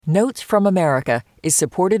Notes from America is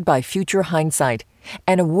supported by Future Hindsight,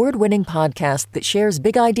 an award-winning podcast that shares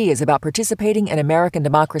big ideas about participating in American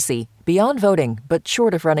democracy beyond voting, but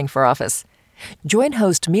short of running for office. Join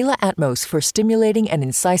host Mila Atmos for stimulating and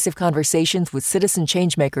incisive conversations with citizen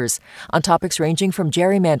changemakers on topics ranging from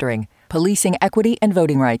gerrymandering, policing equity, and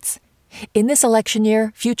voting rights. In this election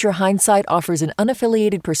year, Future Hindsight offers an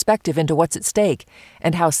unaffiliated perspective into what's at stake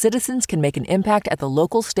and how citizens can make an impact at the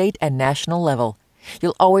local, state, and national level.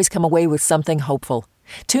 You'll always come away with something hopeful.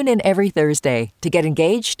 Tune in every Thursday to get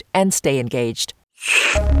engaged and stay engaged.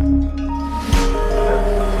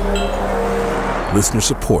 Listener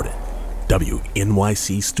supported.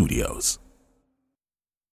 WNYC Studios.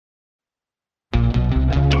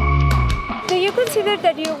 Do you consider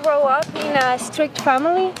that you grow up in a strict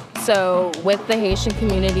family? So with the Haitian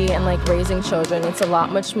community and raising children, it's a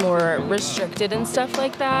lot much more restricted and stuff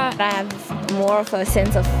like that. I have more of a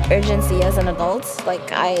sense of urgency as an adult.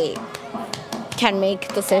 I can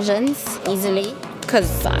make decisions easily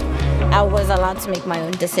because I was allowed to make my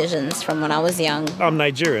own decisions from when I was young. I'm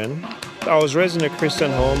Nigerian. I was raised in a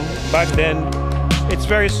Christian home. Back then, it's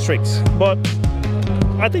very strict. But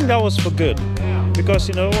I think that was for good. Because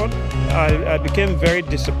you know what? I became very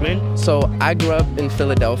disciplined. So I grew up in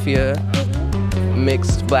Philadelphia,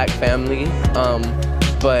 mixed black family,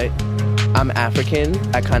 but I'm African.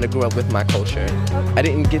 I kind of grew up with my culture. I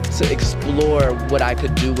didn't get to explore what I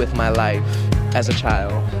could do with my life as a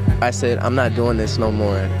child. I said, I'm not doing this no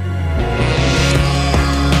more.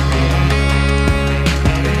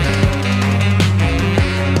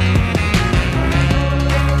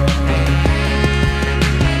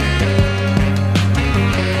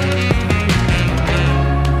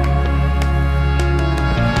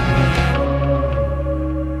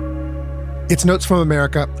 It's Notes from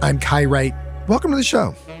America. I'm Kai Wright. Welcome to the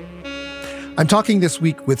show. I'm talking this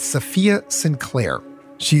week with Sophia Sinclair.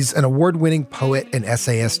 She's an award-winning poet and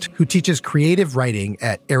essayist who teaches creative writing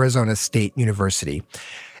at Arizona State University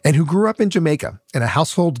and who grew up in Jamaica in a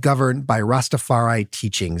household governed by Rastafari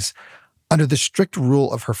teachings under the strict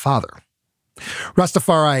rule of her father.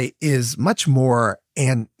 Rastafari is much more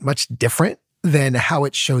and much different than how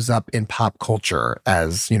it shows up in pop culture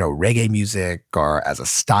as, reggae music or as a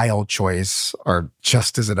style choice or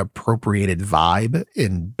just as an appropriated vibe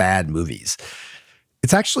in bad movies.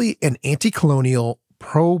 It's actually an anti-colonial,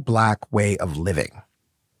 pro-Black way of living.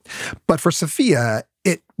 But for Sophia,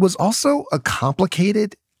 it was also a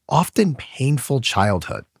complicated, often painful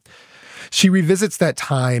childhood. She revisits that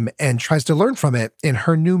time and tries to learn from it in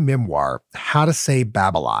her new memoir, How to Say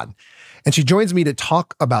Babylon. And she joins me to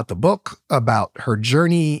talk about the book, about her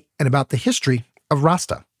journey, and about the history of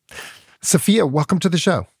Rasta. Sophia, welcome to the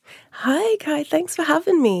show. Hi, Kai. Thanks for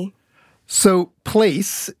having me. So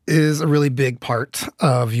place is a really big part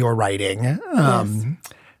of your writing. Yes.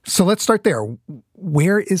 So let's start there.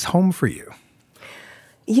 Where is home for you?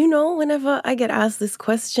 Whenever I get asked this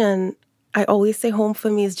question, I always say home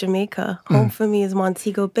for me is Jamaica. Home for me is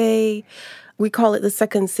Montego Bay. We call it the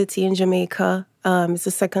second city in Jamaica. It's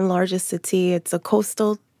the second largest city. It's a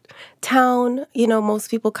coastal town. Most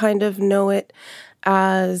people kind of know it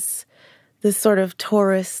as this sort of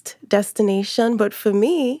tourist destination. But for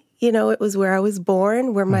me, it was where I was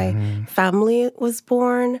born, where my family was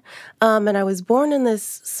born. And I was born in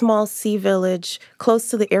this small sea village close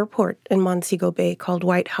to the airport in Montego Bay called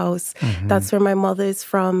White House. That's where my mother is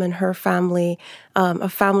from and her family, a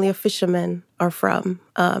family of fishermen are from.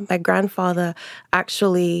 My grandfather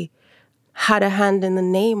actually had a hand in the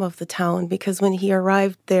name of the town because when he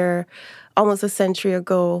arrived there almost a century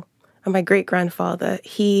ago, my great-grandfather,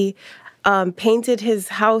 he painted his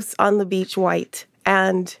house on the beach white.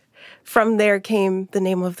 And from there came the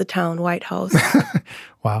name of the town, White House.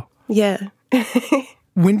 Wow. Yeah.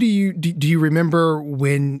 When do you remember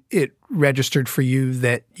when it registered for you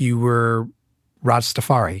that you were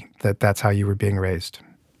Rastafari, that's how you were being raised?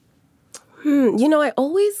 I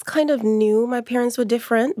always kind of knew my parents were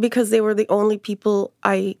different because they were the only people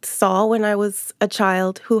I saw when I was a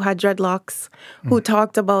child who had dreadlocks, who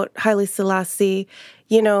talked about Haile Selassie,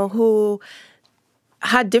 who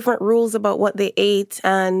had different rules about what they ate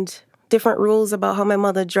and different rules about how my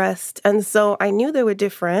mother dressed. And so I knew they were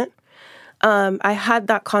different. I had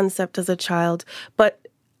that concept as a child. But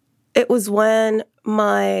it was when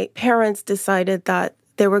my parents decided that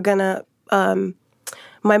they were going to...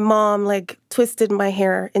 my mom twisted my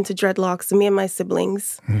hair into dreadlocks, me and my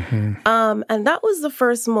siblings. And that was the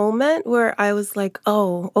first moment where I was like,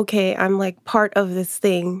 oh, okay, I'm part of this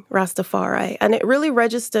thing, Rastafari. And it really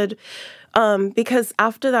registered because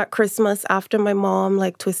after that Christmas, after my mom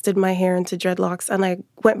twisted my hair into dreadlocks and I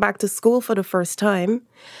went back to school for the first time,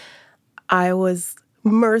 I was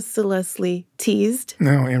mercilessly teased.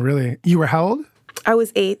 No, and really, you were how old? I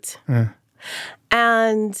was 8.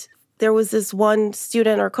 And there was this one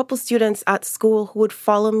student or a couple students at school who would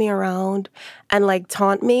follow me around and like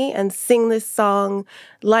taunt me and sing this song,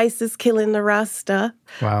 Lice is Killing the Rasta,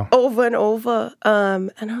 over and over.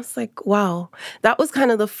 And I was like, wow. That was kind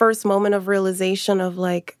of the first moment of realization of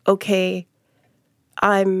like, okay,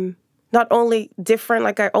 I'm not only different,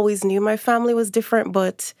 like I always knew my family was different,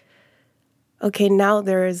 but okay, now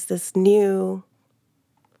there is this new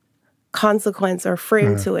consequence or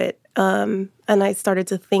frame to it. And I started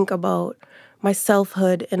to think about my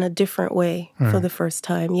selfhood in a different way for the first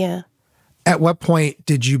time, At what point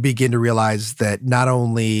did you begin to realize that not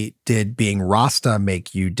only did being Rasta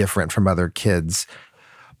make you different from other kids,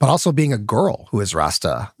 but also being a girl who is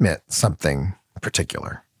Rasta meant something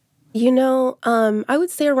particular? You know, I would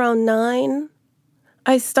say around 9,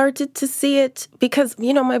 I started to see it because,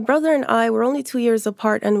 you know, my brother and I were only 2 years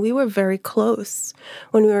apart and we were very close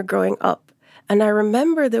when we were growing up. And I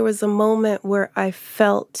remember there was a moment where I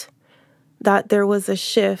felt that there was a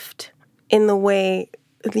shift in the way,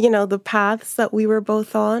 you know, the paths that we were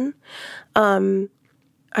both on. I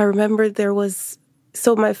remember there was,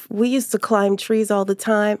 we used to climb trees all the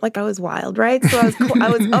time. Like I was wild, right? So I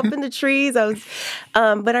was up in the trees.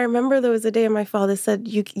 But I remember there was a day my father said,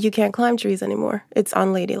 you can't climb trees anymore. It's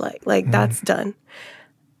unladylike. Like that's done.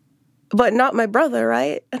 But not my brother,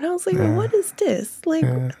 right? And I was like, well, what is this? Like,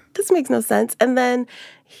 this makes no sense. And then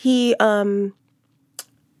he, when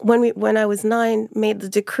I was 9, made the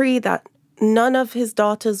decree that none of his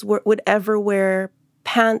daughters would ever wear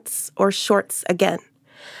pants or shorts again.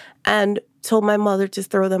 And told my mother to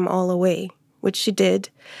throw them all away, which she did.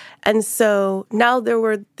 And so now there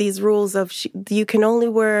were these rules of you can only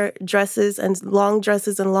wear dresses and long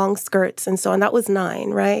skirts and so on. That was 9,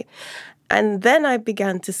 right? And then I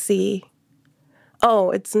began to see,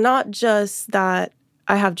 oh, it's not just that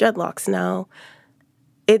I have dreadlocks now.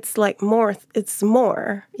 It's like more, it's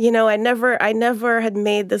more. You know, I never had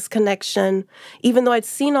made this connection, even though I'd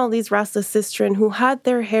seen all these Rasta sistren who had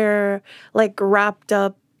their hair like wrapped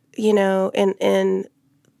up, you know, in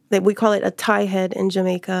we call it a tie head in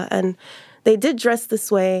Jamaica. And they did dress this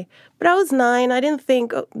way. But I was 9. I didn't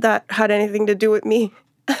think that had anything to do with me.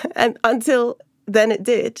 And until then it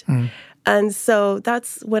did. And so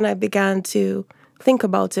that's when I began to think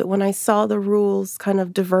about it, when I saw the rules kind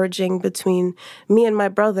of diverging between me and my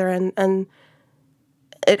brother. And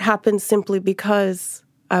it happened simply because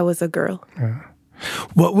I was a girl.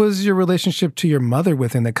 What was your relationship to your mother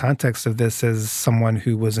within the context of this as someone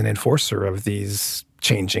who was an enforcer of these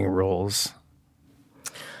changing rules?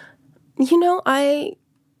 You know, I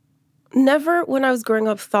never, when I was growing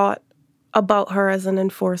up, thought about her as an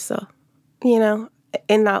enforcer, you know,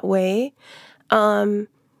 in that way.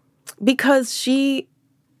 Because she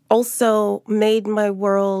also made my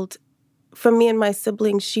world, for me and my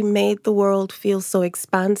siblings, she made the world feel so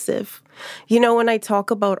expansive. You know, when I talk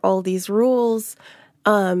about all these rules,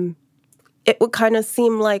 it would kind of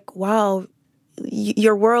seem like, wow,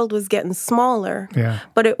 your world was getting smaller. Yeah.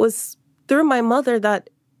 But it was through my mother that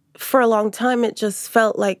for a long time, it just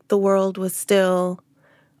felt like the world was still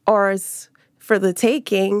ours for the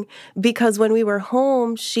taking. Because when we were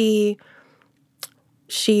home, she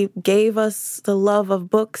gave us the love of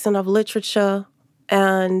books and of literature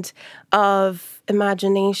and of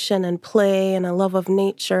imagination and play and a love of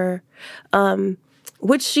nature,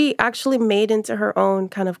 which she actually made into her own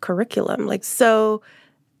kind of curriculum. Like, so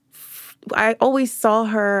I always saw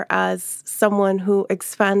her as someone who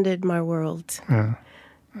expanded my world.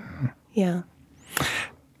 Yeah.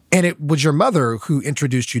 And it was your mother who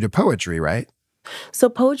introduced you to poetry, right? So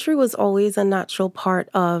poetry was always a natural part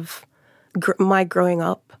of my growing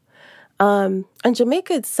up. And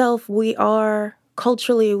Jamaica itself,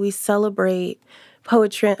 culturally, we celebrate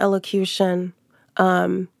poetry and elocution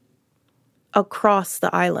across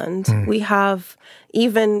the island. We have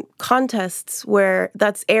even contests where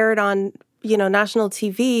that's aired on, you know, national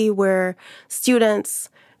TV where students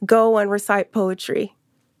go and recite poetry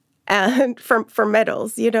and for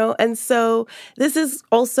medals, you know. And so this is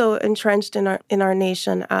also entrenched in our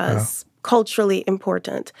nation as culturally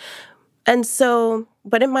important. And so,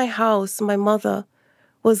 but in my house, my mother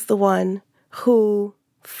was the one who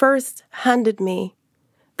first handed me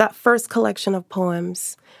that first collection of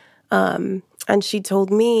poems. And she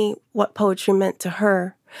told me what poetry meant to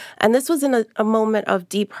her. And this was in a moment of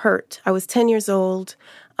deep hurt. I was 10 years old,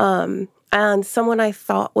 and someone I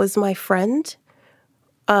thought was my friend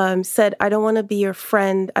said, I don't want to be your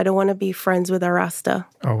friend. I don't want to be friends with a Rasta.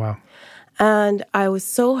 Oh, wow. And I was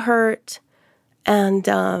so hurt. And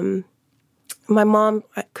my mom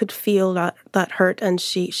could feel that hurt, and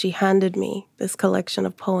she handed me this collection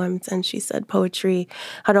of poems, and she said poetry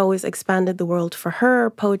had always expanded the world for her.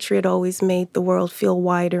 Poetry had always made the world feel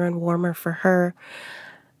wider and warmer for her.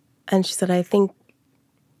 And she said, I think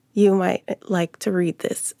you might like to read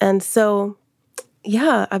this. And so,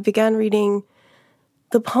 yeah, I began reading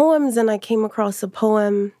the poems, and I came across a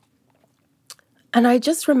poem, and I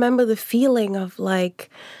just remember the feeling of like,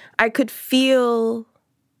 I could feel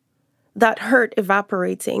that hurt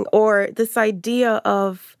evaporating, or this idea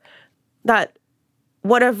of that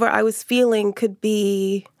whatever I was feeling could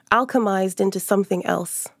be alchemized into something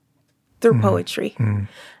else through poetry.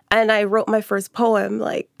 And I wrote my first poem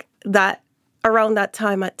like that around that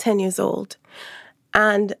time at 10 years old.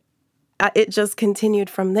 And it just continued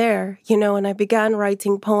from there, you know, and I began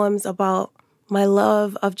writing poems about my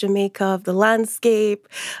love of Jamaica, of the landscape,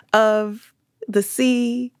 of the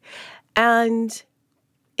sea. And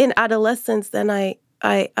in adolescence, then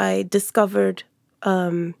I discovered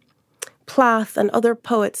Plath and other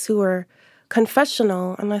poets who were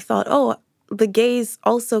confessional. And I thought, oh, the gaze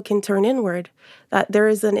also can turn inward, that there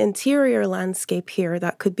is an interior landscape here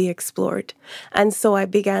that could be explored. And so I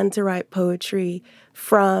began to write poetry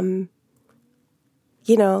from,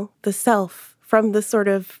 you know, the self, from the sort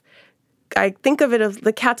of, I think of it as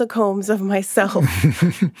the catacombs of myself.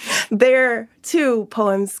 There, too,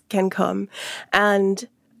 poems can come. And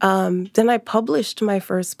then I published my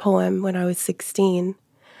first poem when I was 16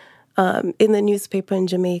 in the newspaper in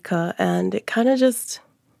Jamaica, and it kind of just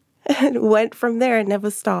went from there. It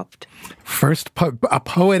never stopped. First, a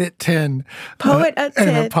poet at 10. Poet at 10.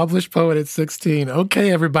 And a published poet at 16.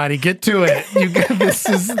 Okay, everybody, get to it. This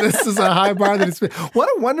is a high bar that it's been. What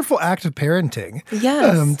a wonderful act of parenting.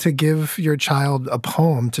 Yes. To give your child a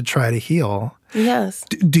poem to try to heal. Yes.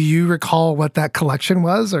 Do you recall what that collection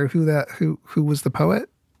was, or who was the poet?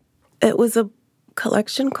 It was a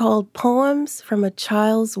collection called Poems from a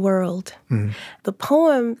Child's World. The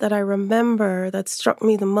poem that I remember that struck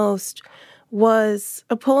me the most was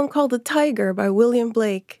a poem called The Tiger by William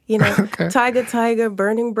Blake. You know, okay. Tiger, tiger,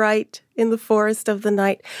 burning bright in the forest of the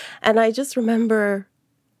night. And I just remember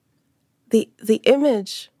the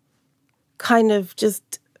image kind of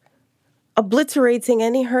just obliterating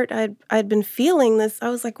any hurt I'd been feeling. I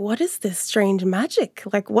was like, what is this strange magic?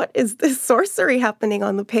 Like, what is this sorcery happening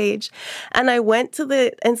on the page? And I went to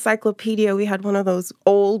the encyclopedia. We had one of those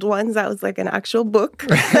old ones that was like an actual book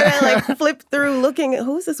that I like flipped through looking at,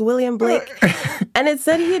 who's this William Blake? And it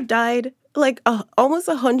said he had died like almost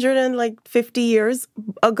 150 years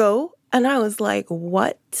ago. And I was like,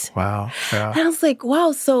 what? Wow. Yeah. And I was like,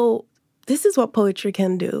 wow, so this is what poetry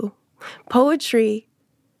can do. Poetry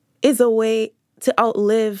is a way to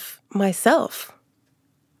outlive myself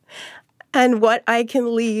and what I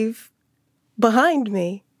can leave behind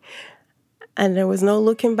me. And there was no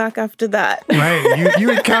looking back after that. Right.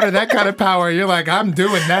 You encounter that kind of power. You're like, I'm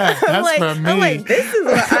doing that. That's for me. I'm like, this is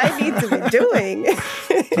what I need to be doing.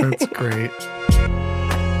 That's great.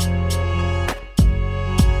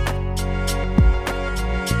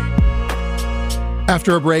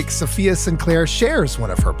 After a break, Safia Sinclair shares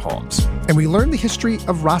one of her poems, and we learn the history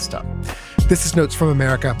of Rasta. This is Notes from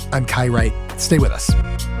America. I'm Kai Wright. Stay with us.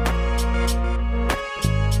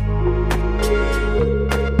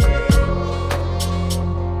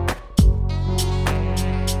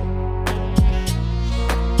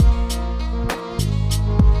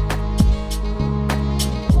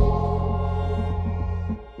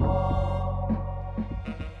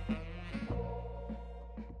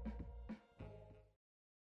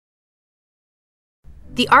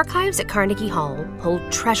 The archives at Carnegie Hall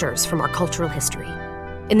hold treasures from our cultural history.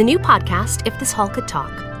 In the new podcast, If This Hall Could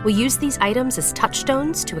Talk, we use these items as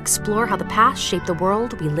touchstones to explore how the past shaped the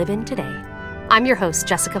world we live in today. I'm your host,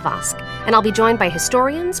 Jessica Vosk, and I'll be joined by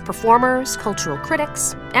historians, performers, cultural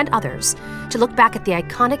critics, and others to look back at the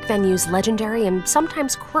iconic venue's legendary and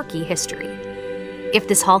sometimes quirky history. If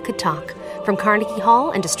This Hall Could Talk, from Carnegie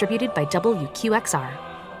Hall and distributed by WQXR.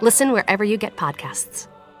 Listen wherever you get podcasts.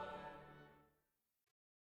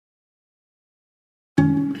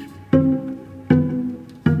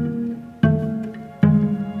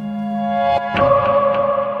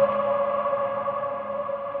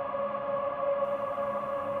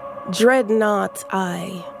 Dread not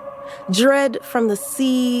I. Dread from the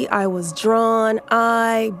sea I was drawn,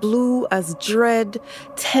 I, blue as dread,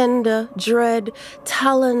 tender dread,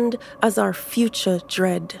 taloned as our future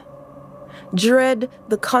dread. Dread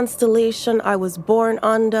the constellation I was born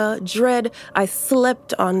under, dread I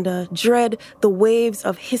slept under, dread the waves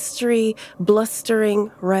of history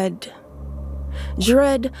blustering red.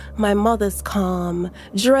 Dread my mother's calm,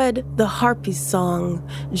 dread the harpy's song,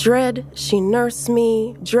 dread she nursed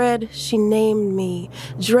me, dread she named me,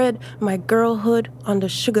 dread my girlhood on the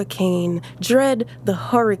sugarcane, dread the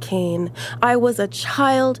hurricane. I was a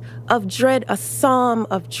child of dread, a psalm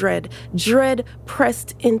of dread, dread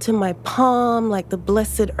pressed into my palm like the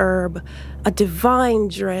blessed herb, a divine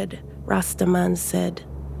dread, Rastaman said.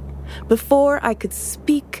 Before I could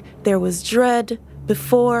speak, there was dread.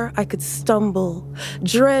 Before I could stumble,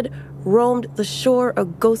 dread roamed the shore a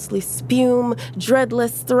ghostly spume,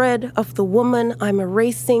 dreadless thread of the woman I'm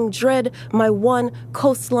erasing, dread my one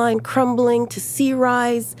coastline crumbling to sea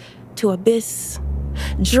rise, to abyss.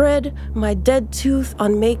 Dread my dead tooth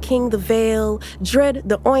unmaking the veil, dread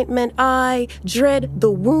the ointment eye, dread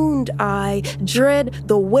the wound eye, dread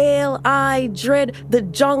the whale eye, dread the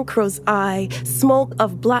jonquil's eye, smoke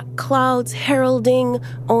of black clouds heralding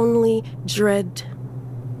only dread.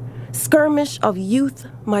 Skirmish of youth,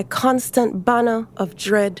 my constant banner of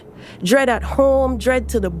dread. Dread at home, dread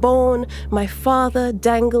to the bone, my father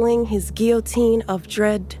dangling his guillotine of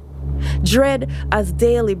dread. Dread as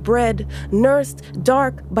daily bread, nursed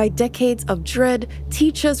dark by decades of dread,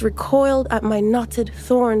 teachers recoiled at my knotted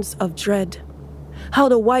thorns of dread. How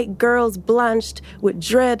the white girls blanched with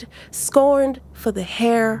dread, scorned for the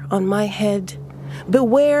hair on my head.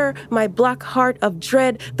 Beware my black heart of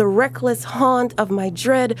dread, the reckless haunt of my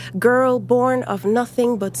dread, girl born of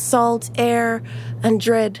nothing but salt air and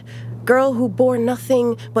dread, girl who bore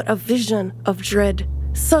nothing but a vision of dread.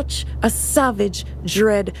 Such a savage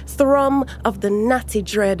dread, thrum of the natty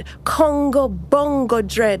dread, Congo bongo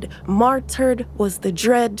dread, martyred was the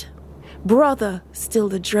dread, brother still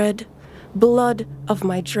the dread, blood of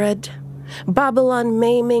my dread. Babylon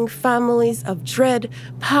maiming families of dread,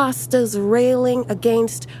 pastors railing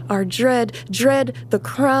against our dread, dread the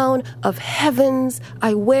crown of heavens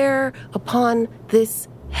I wear upon this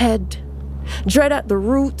head. Dread at the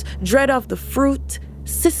root, dread of the fruit,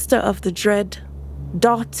 sister of the dread,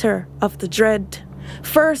 daughter of the dread,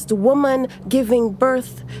 first woman giving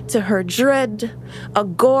birth to her dread, a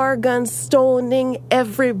gorgon stoning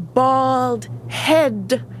every bald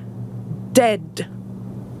head, dead.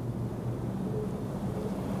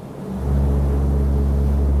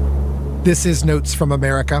 This is Notes from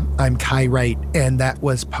America. I'm Kai Wright, and that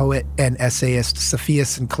was poet and essayist Safiya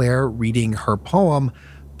Sinclair reading her poem,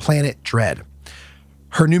 Planet Dread.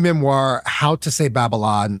 Her new memoir, How to Say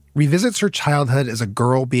Babylon, revisits her childhood as a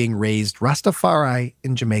girl being raised Rastafari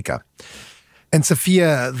in Jamaica. And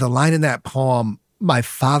Safiya, the line in that poem, my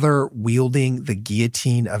father wielding the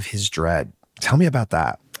guillotine of his dread. Tell me about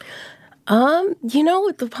that.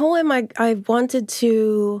 With the poem, I wanted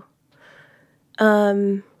to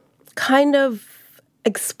kind of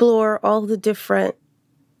explore all the different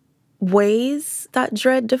ways that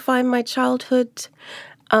dread defined my childhood,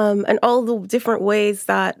 and all the different ways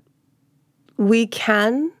that we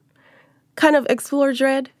can kind of explore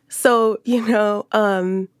dread. So,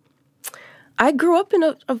 I grew up in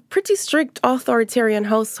a pretty strict authoritarian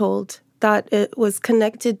household that it was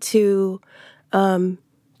connected to the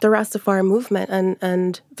Rastafari movement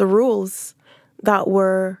and the rules that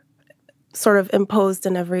were sort of imposed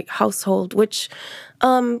in every household, which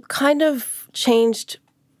kind of changed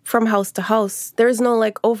from house to house. There's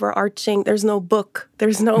no overarching, there's no book,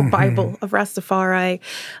 there's no Bible of Rastafari.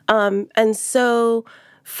 And so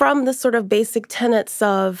from the sort of basic tenets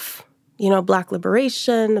of, Black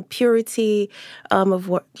liberation, purity, of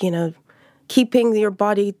what, keeping your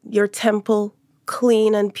body, your temple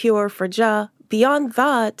clean and pure for Jah, beyond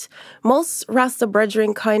that, most Rasta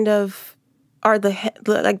brethren kind of are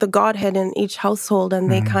the Godhead in each household,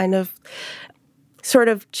 and they kind of sort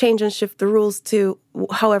of change and shift the rules to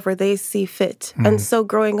however they see fit. And so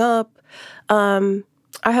growing up, I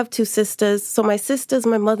have two sisters. So my sisters,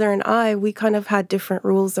 my mother and I, we kind of had different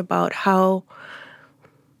rules about how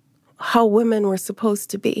women were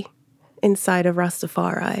supposed to be inside of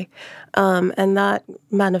Rastafari. And that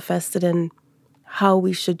manifested in how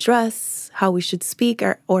we should dress, how we should speak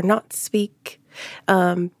or not speak.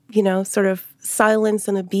 Sort of silence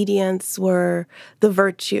and obedience were the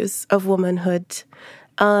virtues of womanhood.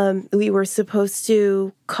 We were supposed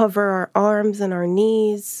to cover our arms and our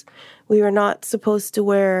knees. We were not supposed to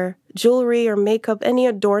wear jewelry or makeup. Any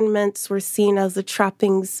adornments were seen as the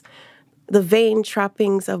trappings, the vain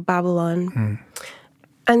trappings of Babylon.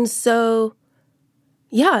 And so,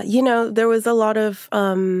 there was a lot of,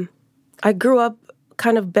 I grew up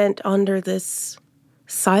kind of bent under this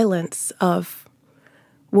silence of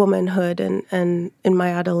womanhood and in my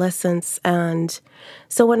adolescence. And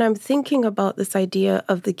so when I'm thinking about this idea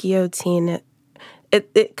of the guillotine,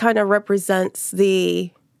 it kind of represents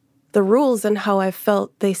the the rules and how I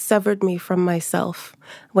felt they severed me from myself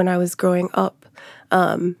when I was growing up,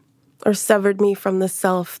 or severed me from the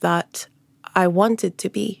self that I wanted to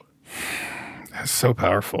be. That's so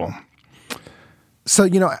powerful. So,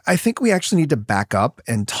 you know, I think we actually need to back up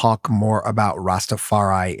and talk more about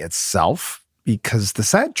Rastafari itself, because the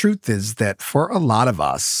sad truth is that for a lot of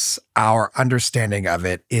us, our understanding of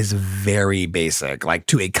it is very basic, like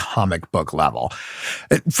to a comic book level.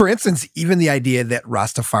 For instance, even the idea that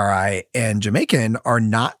Rastafari and Jamaican are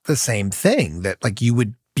not the same thing, that like you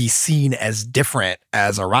would be seen as different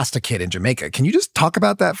as a Rasta kid in Jamaica. Can you just talk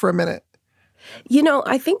about that for a minute? You know,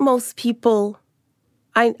 I think most people,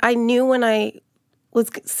 I knew when I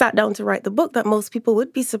sat down to write the book that most people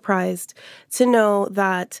would be surprised to know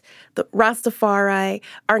that the Rastafari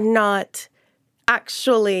are not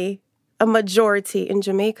actually a majority in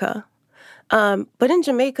Jamaica. But in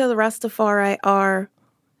Jamaica, the Rastafari are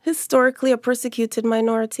historically a persecuted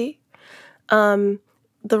minority. The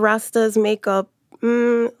Rastas make up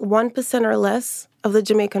 1% or less of the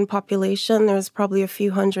Jamaican population. There's probably a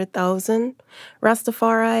few 100,000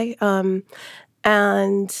 Rastafari.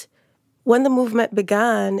 And when the movement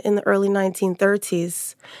began in the early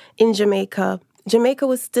 1930s in Jamaica, Jamaica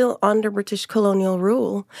was still under British colonial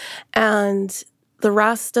rule. And the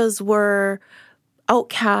Rastas were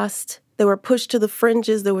outcast. They were pushed to the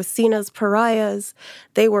fringes. They were seen as pariahs.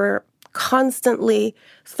 They were constantly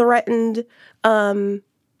threatened,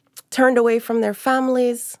 turned away from their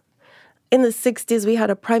families. In the 60s, we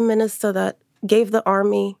had a prime minister that gave the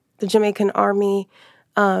army, the Jamaican army,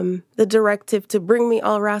 the directive to bring me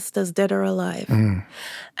all Rastas, dead or alive.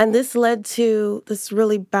 And this led to this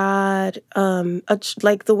really bad,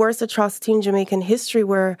 like the worst atrocity in Jamaican history,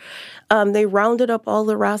 where they rounded up all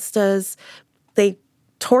the Rastas, they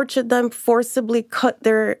tortured them, forcibly cut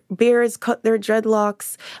their beards, cut their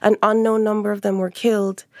dreadlocks. An unknown number of them were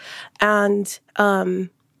killed. And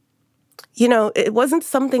you know, it wasn't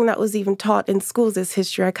something that was even taught in schools as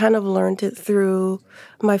history. I kind of learned it through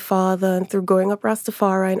my father and through growing up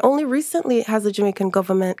Rastafari. And only recently has the Jamaican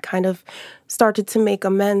government kind of started to make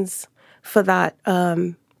amends for that,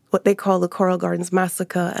 what they call the Coral Gardens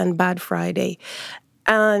Massacre and Bad Friday.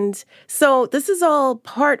 And so this is all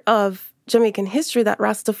part of Jamaican history, that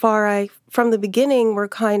Rastafari from the beginning were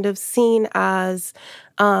kind of seen as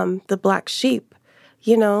the black sheep.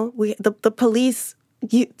 You know, the police...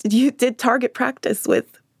 You did target practice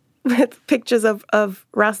with pictures of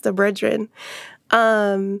Rasta brethren.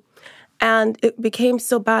 And it became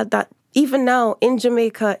so bad that even now in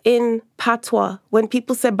Jamaica, in Patois, when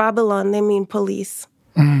people say Babylon, they mean police.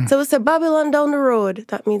 So we say Babylon down the road,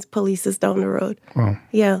 that means police is down the road. Wow.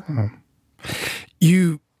 Yeah. Wow.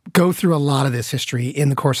 You go through a lot of this history in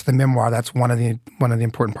the course of the memoir. That's one of the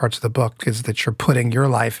important parts of the book, is that you're putting your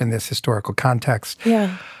life in this historical context.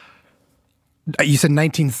 Yeah. You said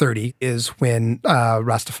 1930 is when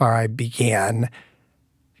Rastafari began.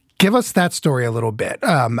 Give us that story a little bit.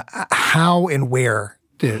 How and where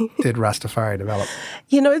did Rastafari develop?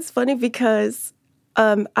 You know, it's funny because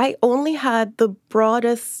I only had the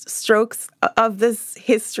broadest strokes of this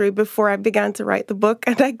history before I began to write the book.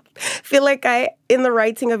 And I feel like in the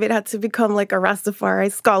writing of it, had to become like a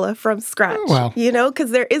Rastafari scholar from scratch. Wow. You know,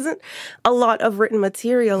 because there isn't a lot of written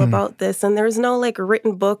material about this. And there's no like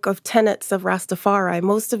written book of tenets of Rastafari.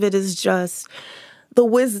 Most of it is just the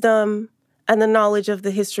wisdom and the knowledge of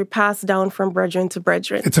the history passed down from brethren to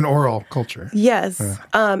brethren. It's an oral culture. Yes.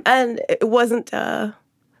 And it wasn't...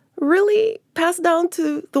 really passed down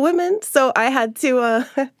to the women. So I had to,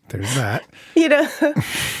 there's that, you know,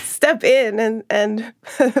 step in and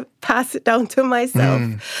pass it down to myself.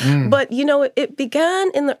 But, you know, it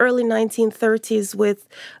began in the early 1930s with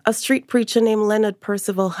a street preacher named Leonard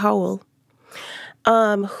Percival Howell,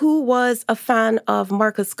 who was a fan of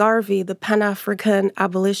Marcus Garvey, the Pan-African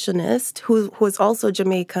abolitionist, who was also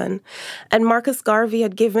Jamaican. And Marcus Garvey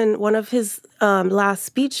had given one of his last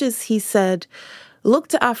speeches. He said, "Look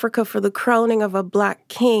to Africa for the crowning of a black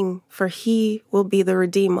king, for he will be the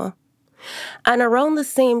redeemer." And around the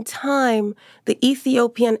same time, the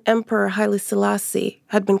Ethiopian Emperor Haile Selassie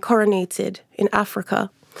had been coronated in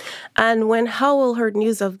Africa. And when Howell heard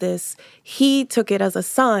news of this, he took it as a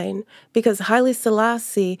sign, because Haile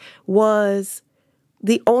Selassie was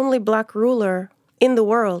the only black ruler in the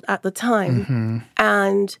world at the time.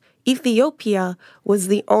 And Ethiopia was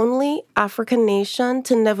the only African nation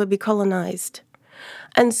to never be colonized.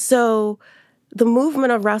 And so the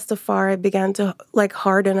movement of Rastafari began to like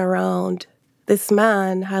harden around this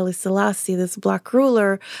man, Haile Selassie, this black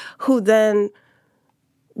ruler, who then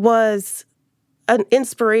was an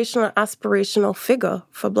inspirational, aspirational figure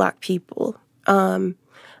for black people.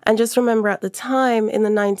 And just remember, at the time, in the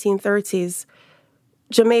 1930s,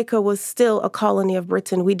 Jamaica was still a colony of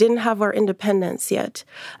Britain. We didn't have our independence yet.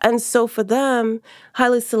 And so for them,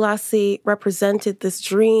 Haile Selassie represented this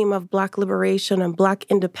dream of Black liberation and Black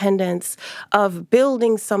independence, of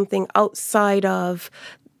building something outside of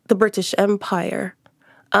the British Empire.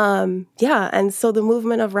 And so the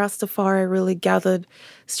movement of Rastafari really gathered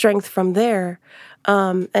strength from there.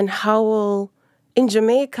 And Howell in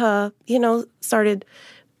Jamaica, started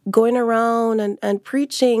going around and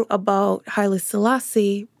preaching about Haile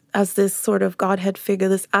Selassie as this sort of Godhead figure,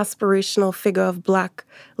 this aspirational figure of Black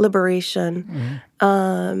liberation.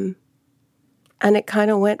 And it kind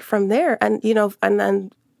of went from there. And, and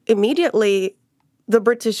then immediately the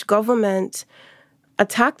British government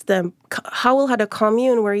attacked them. Howell had a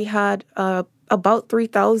commune where he had about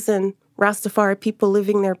 3,000 Rastafari people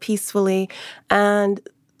living there peacefully. And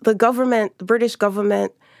the British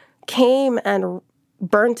government came and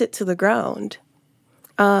burnt it to the ground.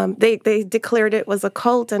 They declared it was a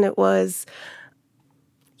cult, and it was,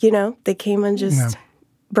 they came and just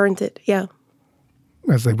burnt it. Yeah.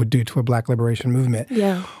 As they would do to a Black liberation movement.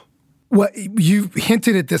 Yeah. Well, you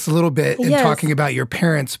hinted at this a little bit in talking about your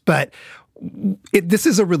parents, but this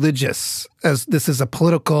is a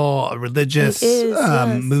political, a religious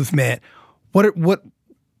movement.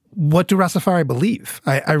 What do Rastafari believe?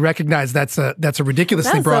 I recognize that's a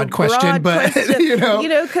ridiculously broad question, but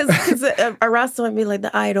because a Rasta would be like,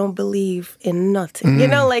 I don't believe in nothing.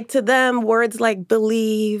 Like to them, words like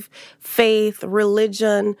believe, faith,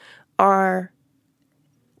 religion are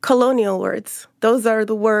colonial words. Those are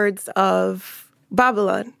the words of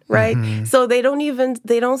Babylon, right? Mm-hmm. So they don't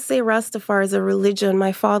say Rastafari is a religion.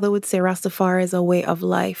 My father would say Rastafari is a way of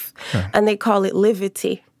life, and they call it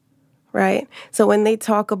livity. Right? So when they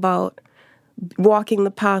talk about walking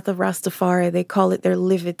the path of Rastafari, they call it their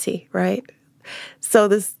livity, right? So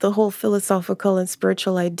the whole philosophical and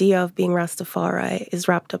spiritual idea of being Rastafari is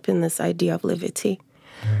wrapped up in this idea of livity.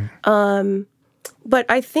 But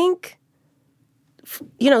I think,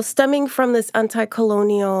 stemming from this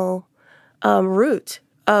anti-colonial root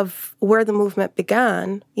of where the movement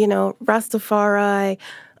began, Rastafari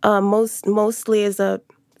mostly is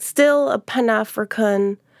still a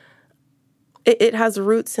Pan-African. It has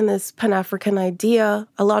roots in this Pan-African idea.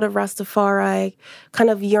 A lot of Rastafari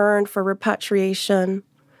kind of yearn for repatriation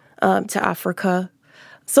to Africa.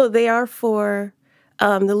 So they are for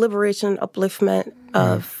the liberation and upliftment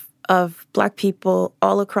of Black people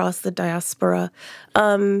all across the diaspora.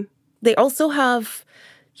 They also have,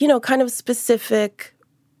 kind of specific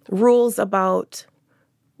rules about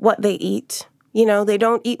what they eat. They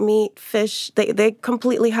don't eat meat, fish. They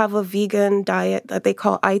completely have a vegan diet that they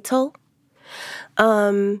call Aital.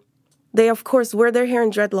 They, of course, wear their hair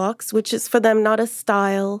in dreadlocks, which is for them not a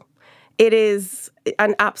style. It is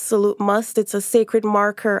an absolute must. It's a sacred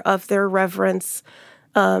marker of their reverence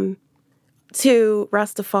to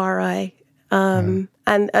Rastafari and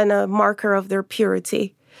a marker of their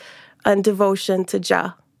purity and devotion to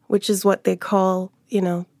Jah, which is what they call,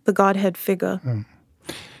 the Godhead figure.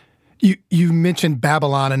 You mentioned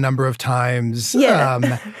Babylon a number of times.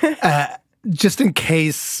 Yeah. Just in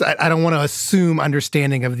case, I don't want to assume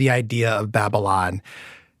understanding of the idea of Babylon.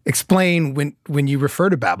 Explain when you refer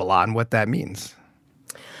to Babylon, what that means.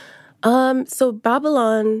 So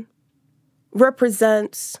Babylon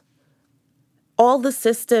represents all the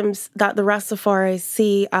systems that the Rastafari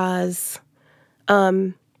see as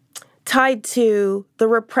tied to the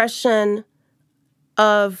repression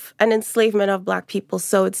of an enslavement of Black people.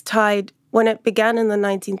 So it's tied, when it began in the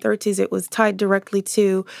 1930s, it was tied directly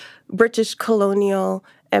to British colonial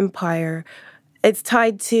empire. It's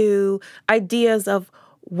tied to ideas of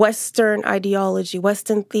Western ideology,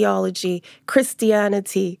 Western theology,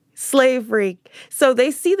 Christianity, slavery. So they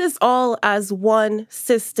see this all as one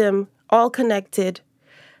system, all connected,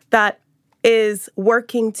 that is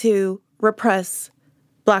working to repress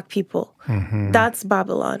Black people. Mm-hmm. That's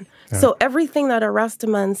Babylon. Yeah. So everything that a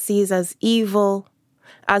Rastaman sees as evil,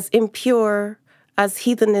 as impure, as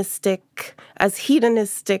hedonistic,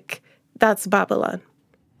 that's Babylon.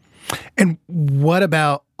 And what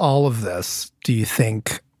about all of this do you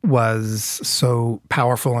think was so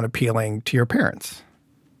powerful and appealing to your parents?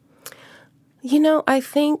 I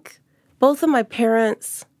think both of my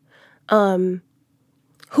parents,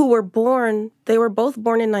 who were born, they were both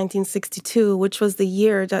born in 1962, which was the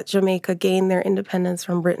year that Jamaica gained their independence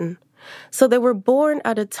from Britain. So they were born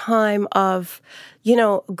at a time of,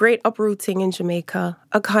 great uprooting in Jamaica,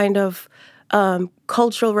 a kind of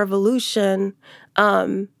cultural revolution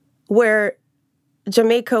where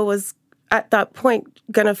Jamaica was at that point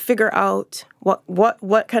going to figure out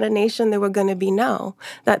what kind of nation they were going to be now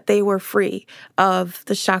that they were free of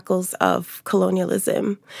the shackles of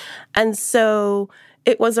colonialism. And so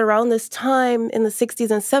it was around this time in the 60s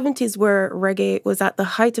and 70s where reggae was at the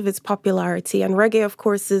height of its popularity. And reggae, of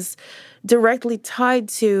course, is directly tied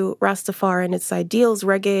to Rastafari and its ideals.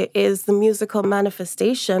 Reggae is the musical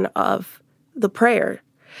manifestation of the prayer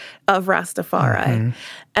of Rastafari. Mm-hmm.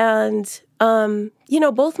 And,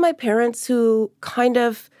 both my parents, who kind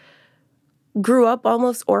of grew up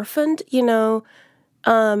almost orphaned,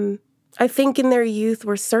 I think in their youth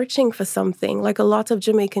were searching for something, like a lot of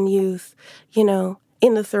Jamaican youth, in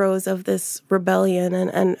the throes of this rebellion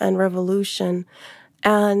and revolution.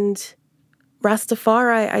 And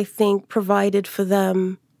Rastafari, I think, provided for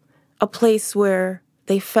them a place where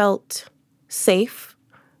they felt safe,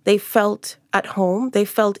 they felt at home, they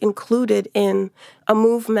felt included in a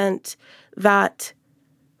movement that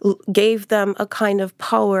gave them a kind of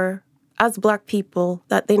power as Black people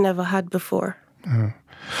that they never had before.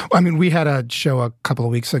 We had a show a couple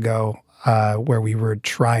of weeks ago where we were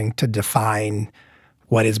trying to define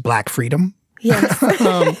what is Black freedom. Yes.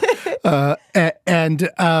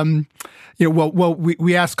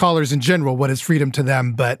 We asked callers in general what is freedom to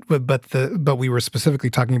them, but we were specifically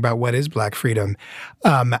talking about what is Black freedom,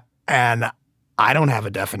 and I don't have a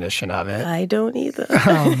definition of it. I don't either.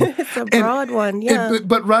 It's a broad one, yeah.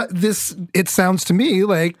 It sounds to me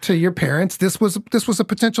like to your parents this was a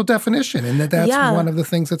potential definition, and that's one of the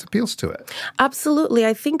things that appeals to it. Absolutely,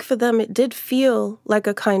 I think for them it did feel like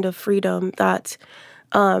a kind of freedom that.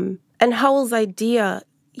 And Howell's idea,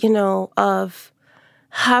 of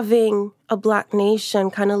having a Black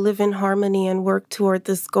nation kind of live in harmony and work toward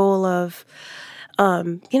this goal of,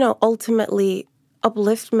 ultimately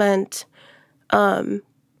upliftment,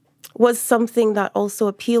 was something that also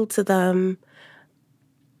appealed to them.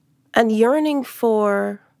 And yearning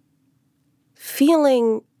for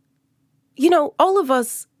feeling, all of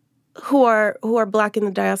us who are Black in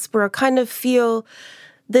the diaspora kind of feel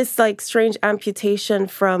this like strange amputation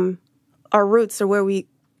from our roots or where we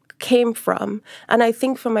came from. And I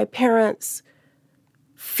think for my parents,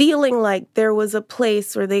 feeling like there was a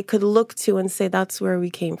place where they could look to and say, that's where we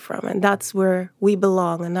came from and that's where we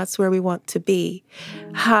belong and that's where we want to be,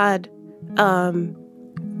 had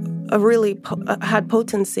had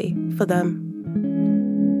potency for them.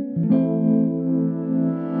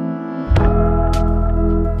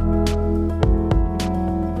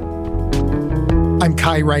 I'm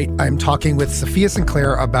Kai Wright. I'm talking with Safiya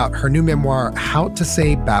Sinclair about her new memoir, How to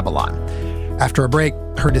Say Babylon. After a break,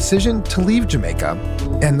 her decision to leave Jamaica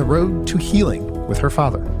and the road to healing with her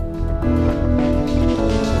father.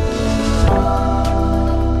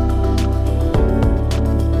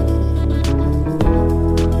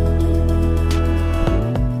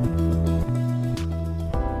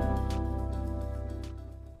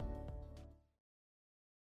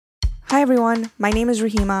 Hi everyone, my name is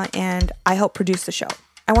Rahima and I help produce the show.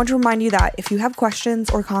 I want to remind you that if you have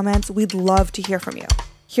questions or comments, we'd love to hear from you.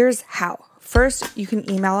 Here's how. First, you can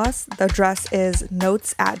email us. The address is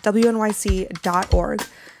notes@wnyc.org.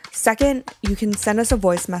 Second, you can send us a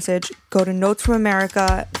voice message. Go to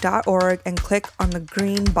notesfromamerica.org and click on the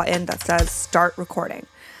green button that says Start Recording.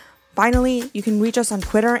 Finally, you can reach us on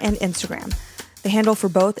Twitter and Instagram. The handle for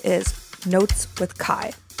both is Notes with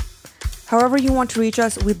Kai. However you want to reach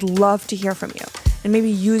us, we'd love to hear from you and maybe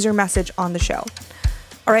use your message on the show.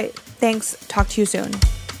 All right, thanks. Talk to you soon.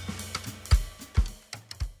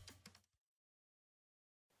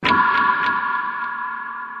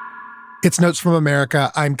 It's Notes from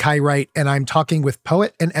America. I'm Kai Wright, and I'm talking with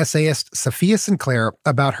poet and essayist Safiya Sinclair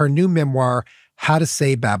about her new memoir, How to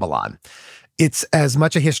Say Babylon. It's as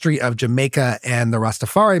much a history of Jamaica and the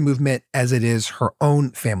Rastafari movement as it is her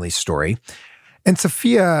own family story. And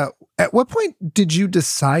Safiya, at what point did you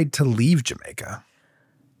decide to leave Jamaica?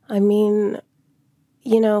 I mean,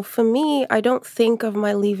 for me, I don't think of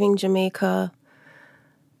my leaving Jamaica.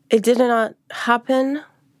 It did not happen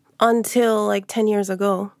until like 10 years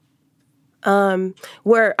ago,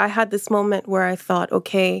 where I had this moment where I thought,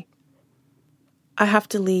 okay, I have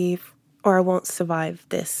to leave or I won't survive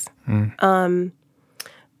this.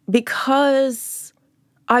 Because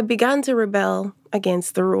I began to rebel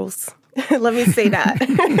against the rules. Let me say that.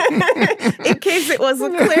 In case it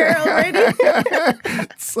wasn't clear already.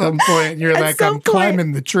 At some point, you're like, I'm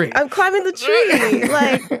climbing the tree. I'm climbing the tree.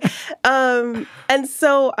 And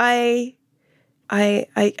so I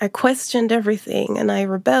questioned everything and I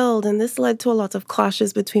rebelled. And this led to a lot of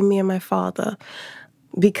clashes between me and my father.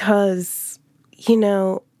 Because,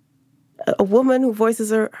 a woman who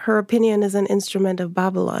voices her opinion is an instrument of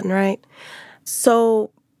Babylon, right?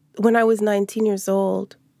 So when I was 19 years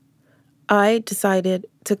old, I decided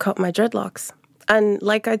to cut my dreadlocks. And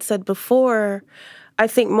like I'd said before, I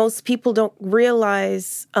think most people don't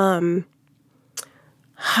realize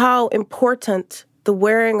how important the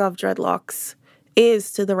wearing of dreadlocks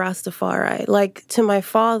is to the Rastafari. Like, to my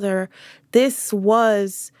father, this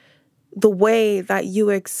was the way that you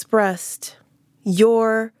expressed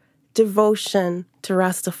your devotion to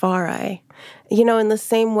Rastafari. You know, in the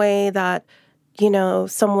same way that, you know,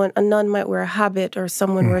 a nun might wear a habit or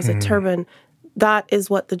someone wears a turban, that is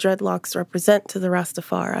what the dreadlocks represent to the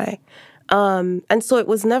Rastafari. And so it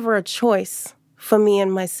was never a choice for me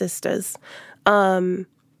and my sisters. And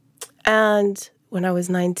when I was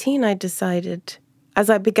 19, I decided, as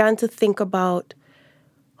I began to think about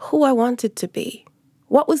who I wanted to be,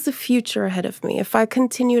 what was the future ahead of me? If I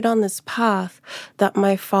continued on this path that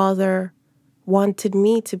my father wanted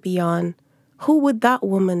me to be on, who would that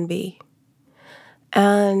woman be?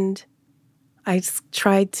 And I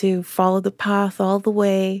tried to follow the path all the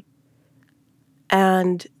way.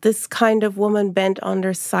 And this kind of woman bent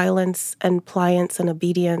under silence and pliance and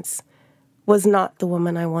obedience was not the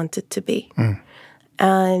woman I wanted to be.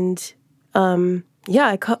 And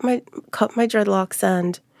I cut my dreadlocks,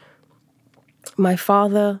 and my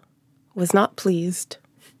father was not pleased.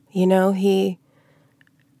 You know, he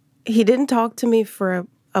didn't talk to me for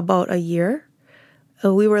about a year.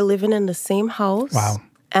 We were living in the same house. Wow.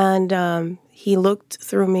 And he looked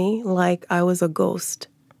through me like I was a ghost.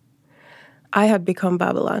 I had become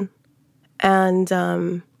Babylon. And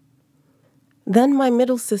then my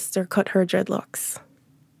middle sister cut her dreadlocks.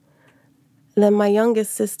 Then my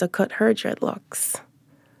youngest sister cut her dreadlocks.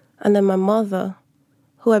 And then my mother,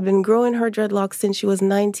 who had been growing her dreadlocks since she was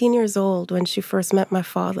 19 years old when she first met my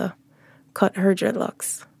father, cut her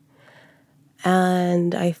dreadlocks.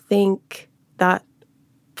 And I think that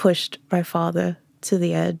pushed my father to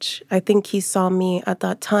the edge. I think he saw me at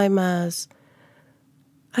that time as,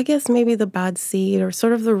 I guess, maybe the bad seed or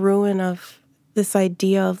sort of the ruin of this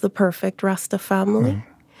idea of the perfect Rasta family.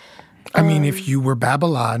 I mean, if you were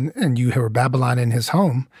Babylon and you were Babylon in his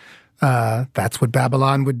home, that's what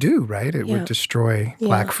Babylon would do, right? It would destroy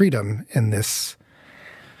Black freedom in this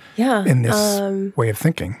way of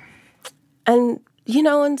thinking. And, you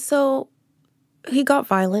know, and so he got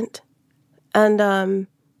violent. And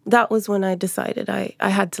that was when I decided I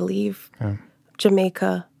had to leave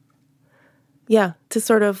Jamaica. Yeah, to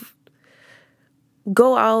sort of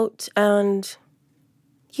go out and,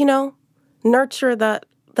 you know, nurture that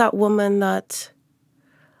woman that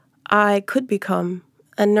I could become,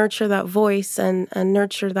 and nurture that voice and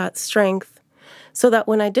nurture that strength, so that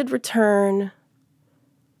when I did return,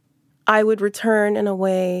 I would return in a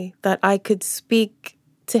way that I could speak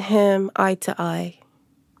to him eye to eye.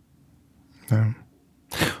 Yeah.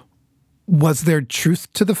 Was there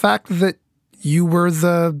truth to the fact that you were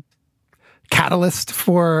the catalyst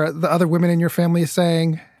for the other women in your family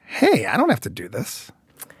saying, hey, I don't have to do this?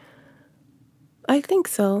 I think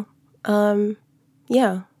so.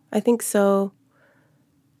 Yeah, I think so.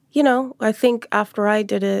 You know, I think after I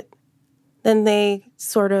did it, then they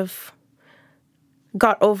sort of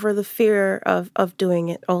got over the fear of doing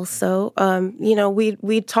it also. You know,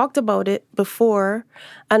 we talked about it before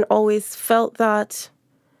and always felt that,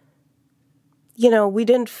 you know, we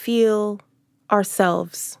didn't feel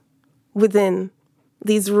ourselves within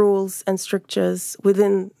these rules and strictures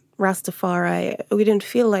within Rastafari. We didn't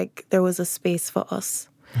feel like there was a space for us.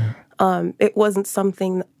 It wasn't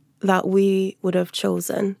something that we would have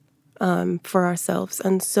chosen for ourselves.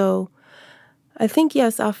 And so I think,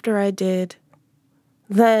 yes, after I did,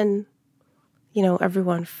 then, you know,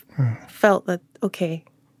 everyone felt that, okay,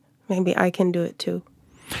 maybe I can do it too.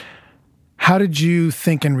 How did you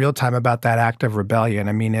think in real time about that act of rebellion?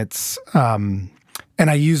 I mean, it's, and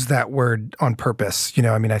I use that word on purpose, you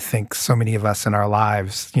know, I mean, I think so many of us in our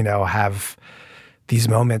lives, you know, have these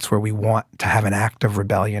moments where we want to have an act of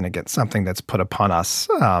rebellion against something that's put upon us.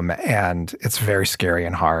 And it's very scary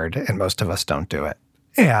and hard, and most of us don't do it.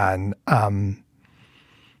 And I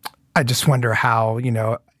just wonder how, you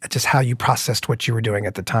know, just how you processed what you were doing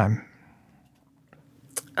at the time.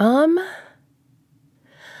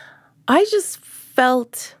 I just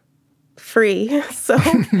felt free. So,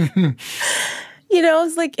 you know,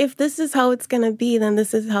 it's like, if this is how it's going to be, then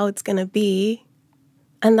this is how it's going to be.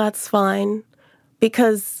 And that's fine.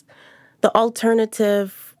 Because the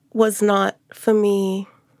alternative was not, for me,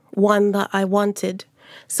 one that I wanted.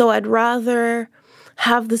 So I'd rather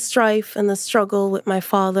have the strife and the struggle with my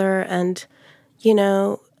father and, you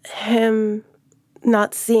know, him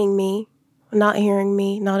not seeing me, not hearing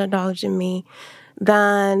me, not acknowledging me,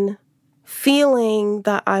 than feeling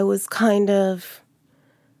that I was kind of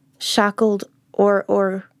shackled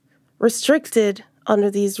or restricted under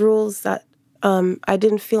these rules that I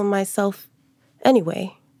didn't feel myself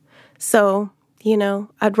anyway. So,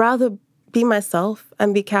 I'd rather be myself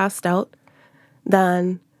and be cast out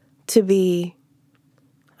than to be,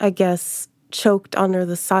 I guess, choked under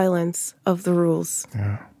the silence of the rules.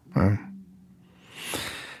 Yeah.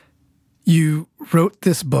 You wrote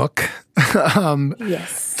this book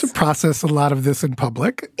yes. to process a lot of this in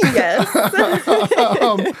public. Yes.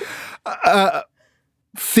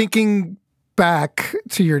 Thinking back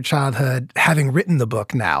to your childhood, having written the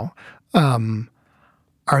book now,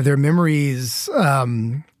 are there memories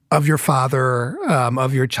of your father,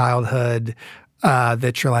 of your childhood,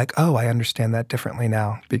 that you're like, oh, I understand that differently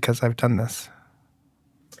now because I've done this?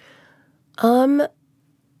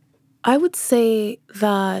 I would say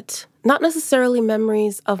that not necessarily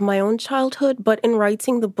memories of my own childhood, but in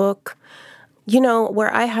writing the book,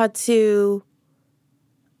 where I had to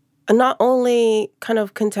not only kind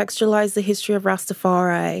of contextualize the history of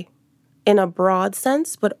Rastafari in a broad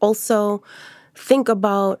sense, but also think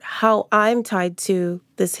about how I'm tied to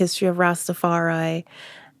this history of Rastafari.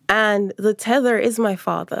 And the tether is my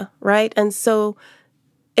father, right? And so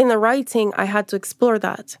in the writing, I had to explore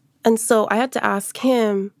that. And so I had to ask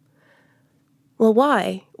him, well,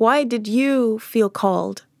 why? Why did you feel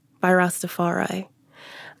called by Rastafari?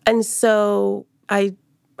 And so I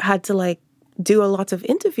had to do a lot of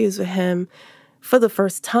interviews with him for the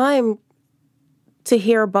first time to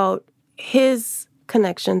hear about his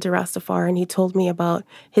connection to Rastafari. And he told me about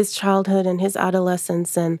his childhood and his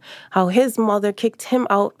adolescence and how his mother kicked him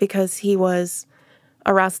out because he was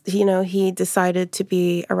he decided to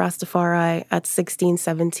be a Rastafari at 16,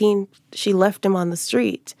 17. She left him on the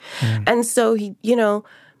street. And so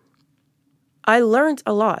I learned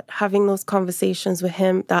a lot having those conversations with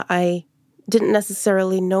him that I didn't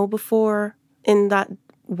necessarily know before in that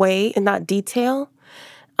way, in that detail.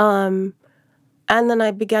 And then I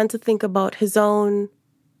began to think about his own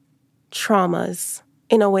traumas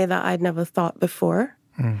in a way that I'd never thought before.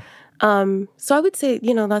 So I would say,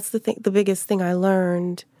 that's the biggest thing I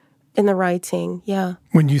learned in the writing, yeah.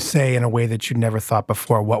 When you say in a way that you'd never thought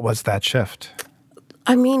before, what was that shift?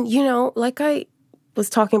 I mean, like I was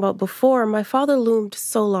talking about before, my father loomed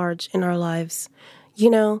so large in our lives.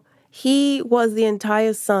 He was the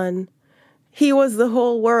entire sun. He was the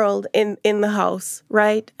whole world in the house,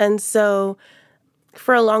 right? And so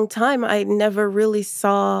for a long time, I never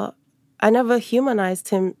humanized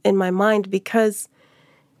him in my mind because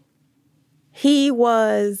he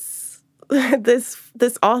was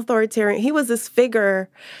this authoritarian. He was this figure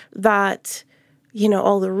that,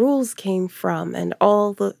 all the rules came from and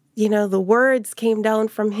all the, the words came down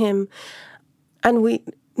from him. And we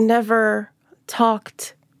never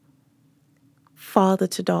talked father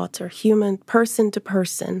to daughter, human, person to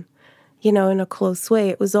person, in a close way.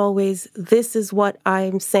 It was always, this is what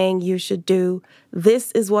I'm saying you should do.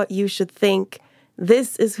 This is what you should think.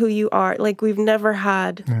 This is who you are. We've never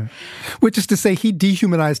had. Yeah. Which is to say, he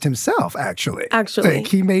dehumanized himself, actually.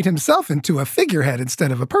 He made himself into a figurehead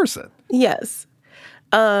instead of a person. Yes.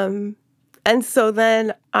 And so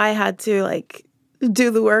then I had to,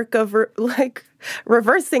 do the work of,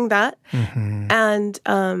 reversing that.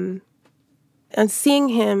 And seeing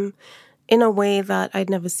him in a way that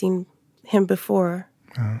I'd never seen him before.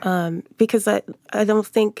 Because I don't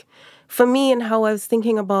think, for me and how I was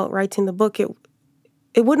thinking about writing the book,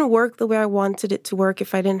 it wouldn't work the way I wanted it to work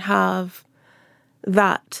if I didn't have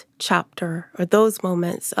that chapter or those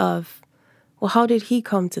moments of, well, how did he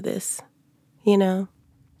come to this,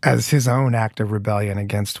 As his own act of rebellion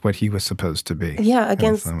against what he was supposed to be. Yeah,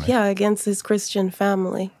 against his Christian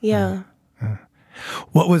family, yeah.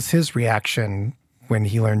 What was his reaction when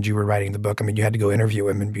he learned you were writing the book? I mean, you had to go interview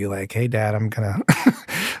him and be like, hey, Dad,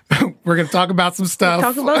 we're going to talk about some stuff.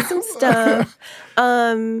 I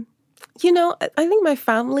think my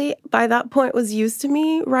family by that point was used to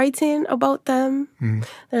me writing about them.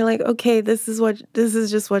 They're like, okay, this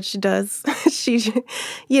is just what she does.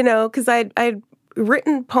 Because I'd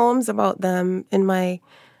written poems about them in my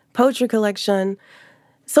poetry collection.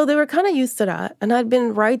 So they were kind of used to that. And I'd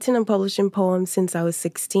been writing and publishing poems since I was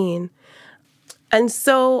 16. And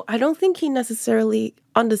so I don't think he necessarily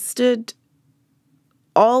understood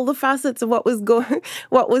all the facets of what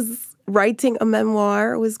was writing a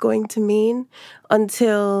memoir was going to mean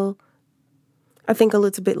until I think a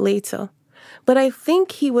little bit later. But I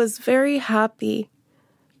think he was very happy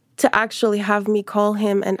to actually have me call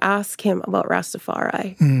him and ask him about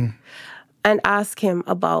Rastafari and ask him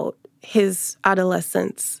about his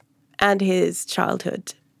adolescence and his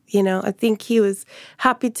childhood. I think he was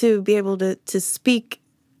happy to be able to speak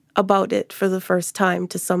about it for the first time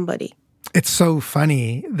to somebody. It's so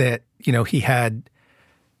funny that, he had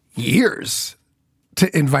years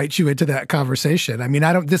to invite you into that conversation. I mean,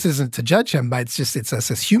 this isn't to judge him, but it's us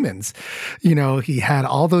as humans. He had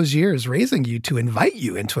all those years raising you to invite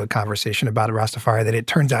you into a conversation about Rastafari that it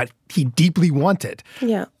turns out he deeply wanted.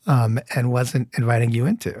 Yeah. And wasn't inviting you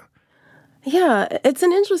into. Yeah, it's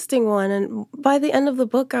an interesting one. And by the end of the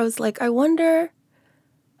book, I was like, I wonder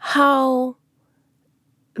how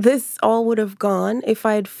this all would have gone if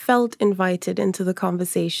I had felt invited into the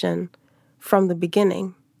conversation from the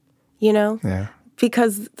beginning, Yeah.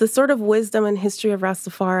 Because the sort of wisdom and history of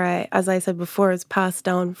Rastafari, as I said before, is passed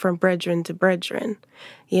down from brethren to brethren.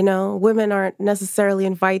 Women aren't necessarily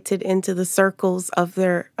invited into the circles of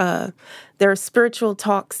their spiritual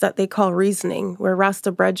talks that they call reasoning, where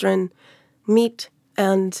Rasta brethren meet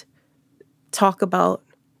and talk about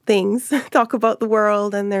things, talk about the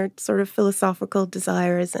world and their sort of philosophical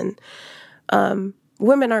desires. And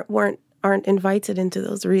women aren't invited into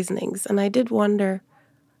those reasonings. And I did wonder,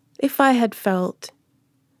 if I had felt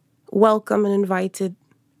welcome and invited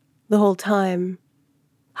the whole time,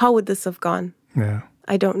 how would this have gone? Yeah.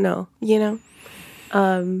 I don't know,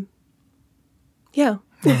 Yeah.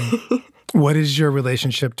 What is your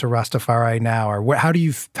relationship to Rastafari now? Or how do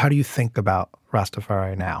you think about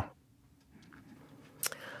Rastafari now?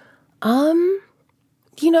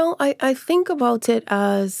 I think about it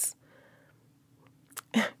as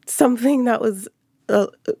something that was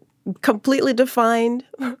completely defined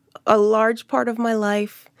a large part of my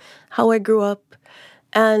life, how I grew up,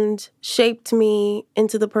 and shaped me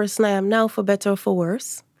into the person I am now, for better or for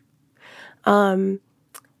worse. I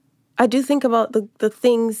do think about the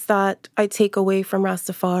things that I take away from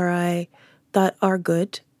Rastafari that are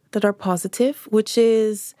good, that are positive, which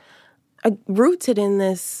is rooted in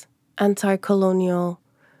this anti-colonial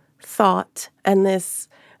thought and this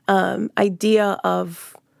idea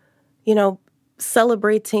of,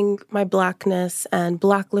 celebrating my Blackness and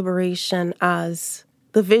Black liberation as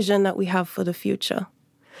the vision that we have for the future.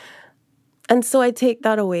 And so I take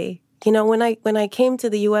that away. When I came to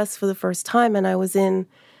the U.S. for the first time and I was in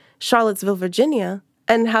Charlottesville, Virginia,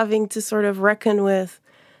 and having to sort of reckon with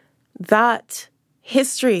that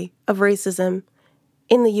history of racism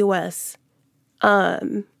in the U.S.,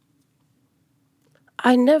 I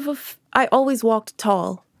always walked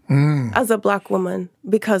tall as a Black woman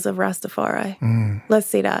because of Rastafari. Let's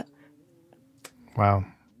say that. Wow.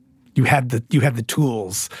 You had the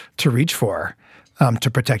tools to reach for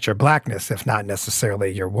to protect your Blackness, if not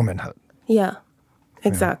necessarily your womanhood. Yeah,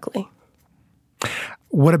 exactly. Yeah.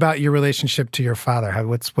 What about your relationship to your father?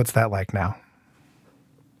 What's that like now?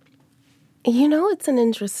 It's an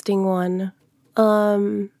interesting one.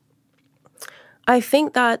 I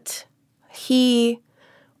think that he,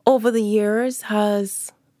 over the years,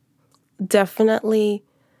 has definitely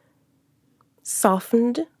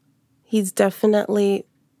softened. He's definitely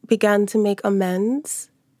began to make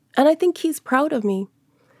amends. And I think he's proud of me,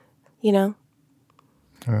 I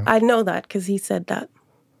know that because he said that.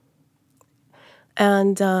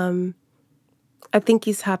 And I think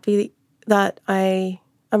he's happy that I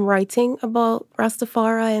am writing about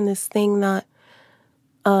Rastafari and this thing that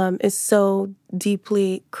is so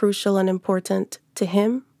deeply crucial and important to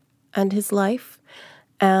him and his life.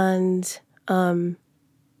 And I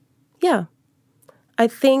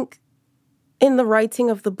think in the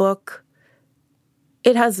writing of the book,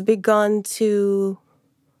 it has begun to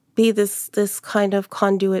be this kind of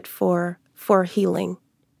conduit for healing.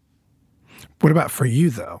 What about for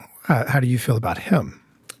you, though? How do you feel about him?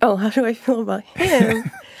 Oh, how do I feel about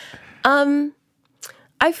him?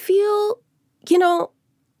 I feel,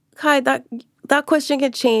 Kai, that question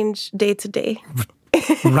can change day to day.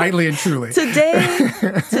 Rightly and truly.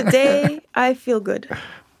 Today, I feel good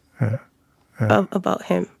about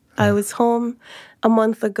him. I was home a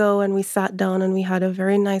month ago and we sat down and we had a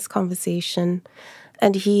very nice conversation.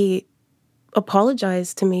 And he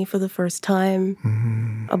apologized to me for the first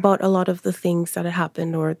time about a lot of the things that had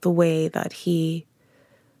happened or the way that he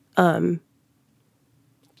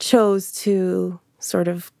chose to sort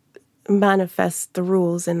of manifest the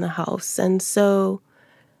rules in the house. And so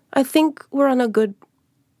I think we're on a good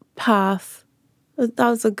path. That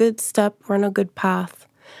was a good step. We're on a good path,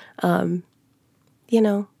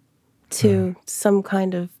 to some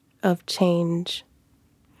kind of change.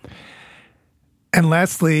 And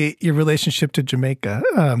lastly, your relationship to Jamaica.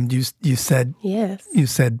 You said yes. You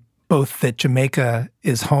said both that Jamaica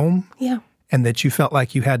is home, and that you felt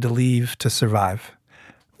like you had to leave to survive.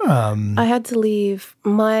 I had to leave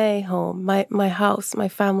my home, my house, my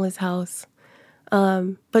family's house.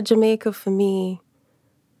 But Jamaica for me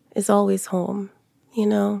is always home. You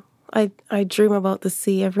know, I dream about the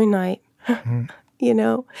sea every night, you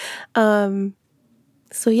know?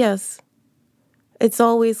 So yes, it's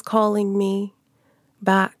always calling me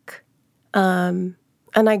back. And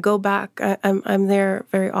I go back. I'm there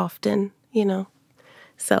very often, you know?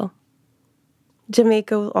 So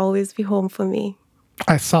Jamaica will always be home for me.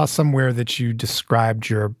 I saw somewhere that you described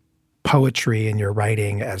your poetry and your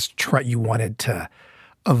writing as you wanted to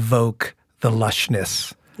evoke the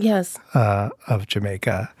lushness yes. Of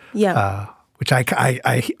Jamaica. Yeah. Which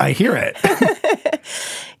I hear it.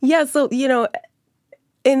 Yeah, so, you know,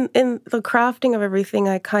 in the crafting of everything,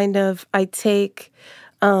 I take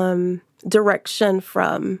direction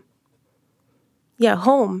from,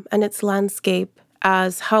 home and its landscape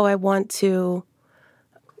as how I want to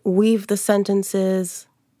weave the sentences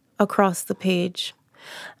across the page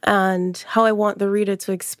and how I want the reader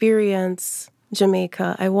to experience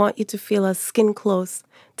Jamaica. I want you to feel as skin close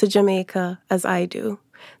to Jamaica as I do,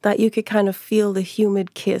 that you could kind of feel the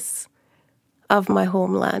humid kiss of my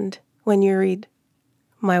homeland when you read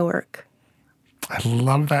my work. I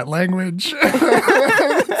love that language.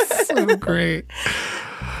 It's so great.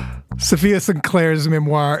 Safia Sinclair's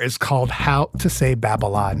memoir is called How to Say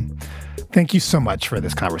Babylon. Thank you so much for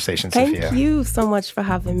this conversation, Safia. Thank you so much for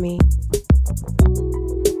having me.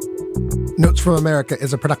 Notes from America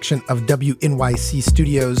is a production of WNYC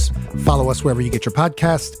Studios. Follow us wherever you get your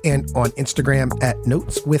podcasts and on Instagram at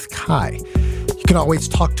Notes with Kai. You can always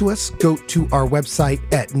talk to us. Go to our website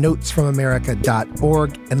at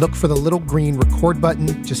notesfromamerica.org and look for the little green record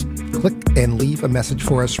button. Just click and leave a message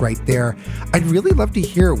for us right there. I'd really love to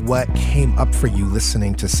hear what came up for you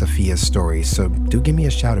listening to Safia's story, so do give me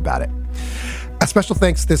a shout about it. A special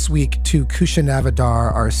thanks this week to Kusha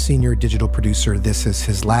Navadar, our senior digital producer. This is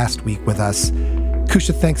his last week with us.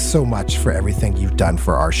 Kusha, thanks so much for everything you've done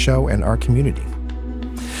for our show and our community.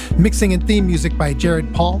 Mixing and theme music by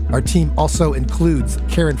Jared Paul. Our team also includes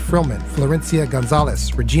Karen Frillman, Florencia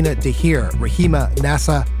Gonzalez, Regina DeHeer, Rahima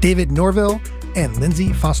Nassa, David Norville, and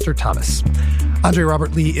Lindsay Foster Thomas. Andre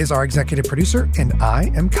Robert Lee is our executive producer, and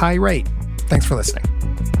I am Kai Wright. Thanks for listening.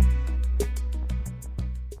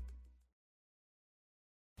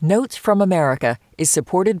 Notes from America is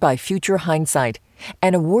supported by Future Hindsight,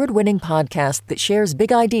 an award-winning podcast that shares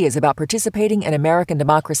big ideas about participating in American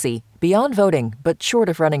democracy beyond voting, but short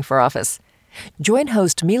of running for office. Join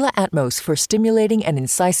host Mila Atmos for stimulating and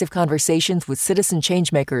incisive conversations with citizen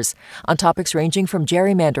changemakers on topics ranging from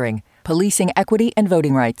gerrymandering, policing equity, and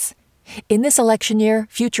voting rights. In this election year,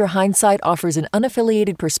 Future Hindsight offers an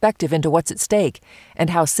unaffiliated perspective into what's at stake and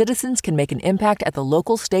how citizens can make an impact at the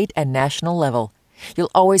local, state, and national level.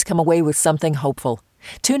 You'll always come away with something hopeful.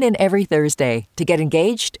 Tune in every Thursday to get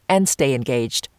engaged and stay engaged.